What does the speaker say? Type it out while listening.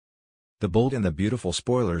The Bold and the Beautiful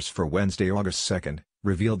spoilers for Wednesday, August 2nd,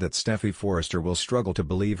 revealed that Steffy Forrester will struggle to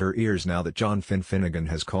believe her ears now that John Finnegan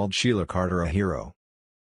has called Sheila Carter a hero.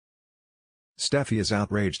 Steffy is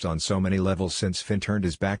outraged on so many levels since Finn turned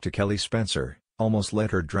his back to Kelly Spencer, almost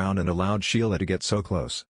let her drown and allowed Sheila to get so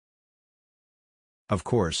close. Of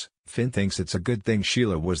course, Finn thinks it's a good thing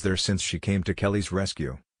Sheila was there since she came to Kelly's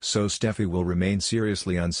rescue, so Steffy will remain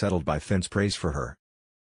seriously unsettled by Finn's praise for her.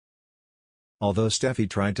 Although Steffy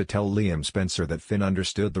tried to tell Liam Spencer that Finn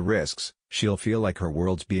understood the risks, she'll feel like her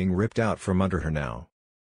world's being ripped out from under her now.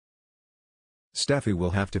 Steffy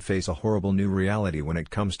will have to face a horrible new reality when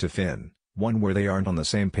it comes to Finn, one where they aren't on the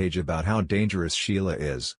same page about how dangerous Sheila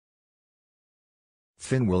is.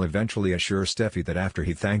 Finn will eventually assure Steffy that after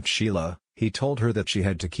he thanked Sheila, he told her that she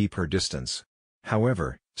had to keep her distance.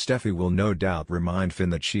 However, Steffy will no doubt remind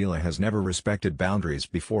Finn that Sheila has never respected boundaries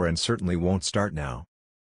before and certainly won't start now.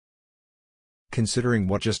 Considering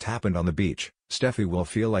what just happened on the beach, Steffy will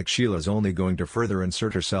feel like Sheila's only going to further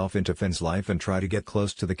insert herself into Finn's life and try to get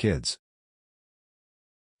close to the kids.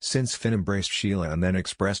 Since Finn embraced Sheila and then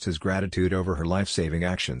expressed his gratitude over her life-saving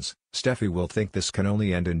actions, Steffy will think this can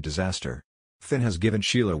only end in disaster. Finn has given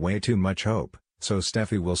Sheila way too much hope, so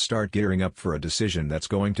Steffy will start gearing up for a decision that's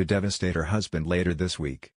going to devastate her husband later this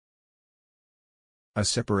week. A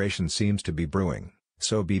separation seems to be brewing,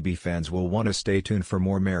 so BB fans will want to stay tuned for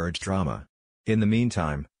more marriage drama. In the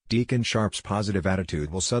meantime, Deacon Sharp's positive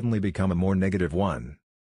attitude will suddenly become a more negative one.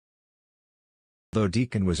 Though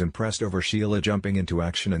Deacon was impressed over Sheila jumping into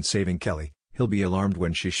action and saving Kelly, he'll be alarmed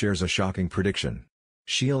when she shares a shocking prediction.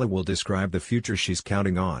 Sheila will describe the future she's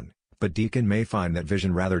counting on, but Deacon may find that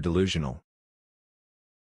vision rather delusional.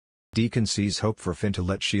 Deacon sees hope for Finn to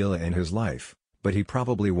let Sheila in his life, but he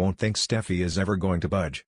probably won't think Steffy is ever going to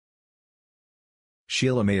budge.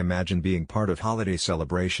 Sheila may imagine being part of holiday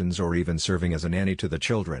celebrations or even serving as a nanny to the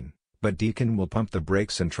children, but Deacon will pump the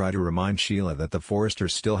brakes and try to remind Sheila that the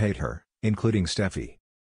Forresters still hate her, including Steffy.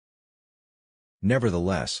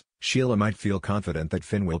 Nevertheless, Sheila might feel confident that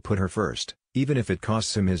Finn will put her first, even if it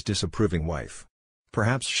costs him his disapproving wife.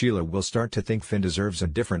 Perhaps Sheila will start to think Finn deserves a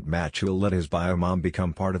different match who'll let his bio mom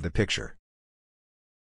become part of the picture.